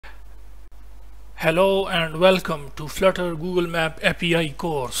Hello and welcome to Flutter Google Map API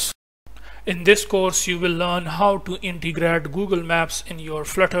course. In this course you will learn how to integrate Google Maps in your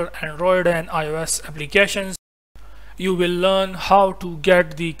Flutter Android and iOS applications. You will learn how to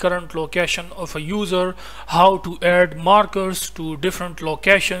get the current location of a user, how to add markers to different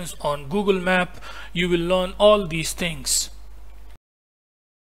locations on Google Map. You will learn all these things.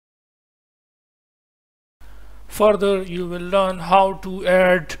 Further, you will learn how to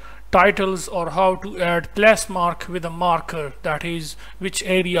add titles or how to add place mark with a marker, that is, which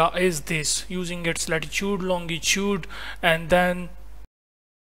area is this, using its latitude, longitude, and then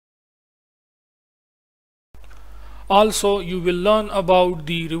also you will learn about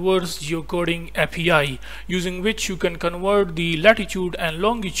the reverse geocoding API, using which you can convert the latitude and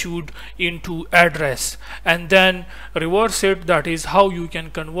longitude into address and then reverse it, that is how you can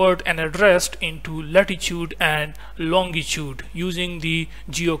convert an address into latitude and longitude using the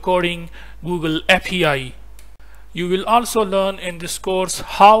geocoding Google API. You will also learn in this course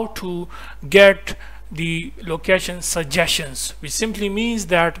how to get the location suggestions, which simply means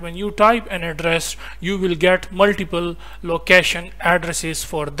that when you type an address you will get multiple location addresses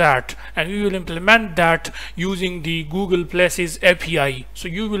for that, and we will implement that using the Google Places API. So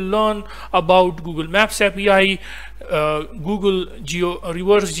you will learn about Google Maps API, Google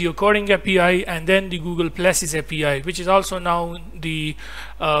reverse geocoding API, and then the Google Places API, which is also now the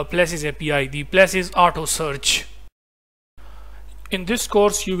Places API, the Places auto search. In this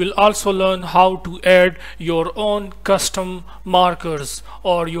course you will also learn how to add your own custom markers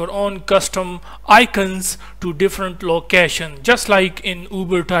or your own custom icons to different locations, just like in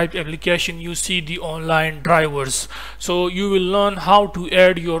Uber type application you see the online drivers. So you will learn how to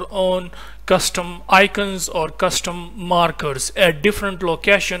add your own custom icons or custom markers at different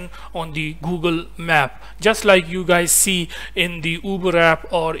location on the Google Map, just like you guys see in the Uber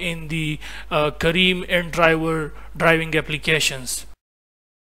app or in the Kareem and driver driving applications.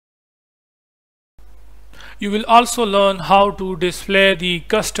 You will also learn how to display the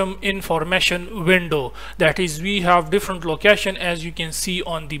custom information window, that is, we have different location as you can see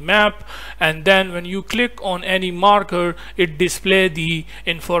on the map, and then when you click on any marker it displays the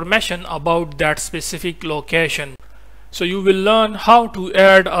information about that specific location. So you will learn how to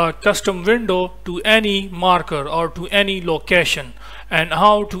add a custom window to any marker or to any location, and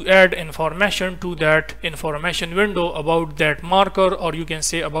how to add information to that information window about that marker, or you can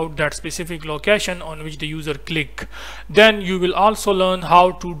say about that specific location on which the user click. Then you will also learn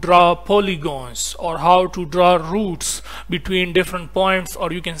how to draw polygons or how to draw routes between different points,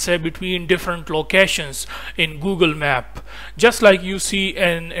 or you can say between different locations in Google Map, just like you see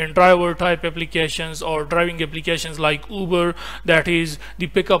in driver type applications or driving applications like Uber, that is the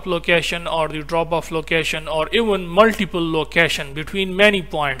pickup location or the drop off location, or even multiple location between many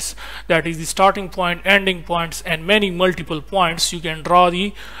points, that is the starting point, ending points, and many multiple points. You can draw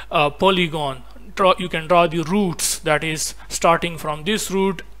the polygon. You can draw the routes, that is starting from this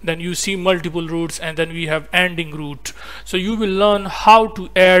route, then you see multiple routes, and then we have ending route. So you will learn how to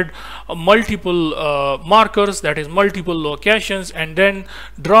add multiple markers, that is multiple locations, and then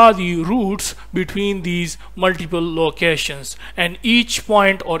draw the routes between these multiple locations, and each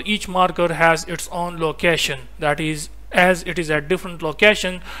point or each marker has its own location, that is, as it is at different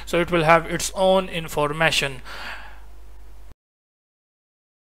location, so it will have its own information.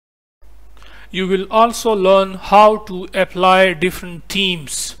 You will also learn how to apply different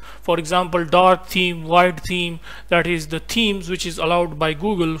themes. For example, dark theme, white theme, that is the themes which is allowed by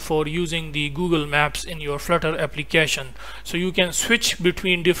Google for using the Google Maps in your Flutter application. So you can switch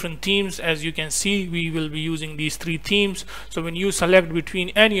between different themes. As you can see, we will be using these three themes. So when you select between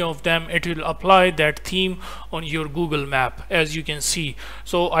any of them, it will apply that theme on your Google Map, as you can see.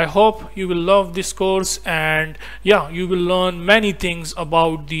 So I hope you will love this course, and yeah, you will learn many things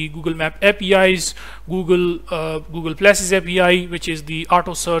about the Google Map APIs, Google Places API, which is the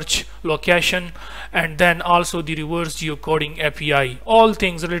auto search location, and then also the reverse geocoding API. All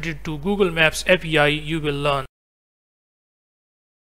things related to Google Maps API you will learn.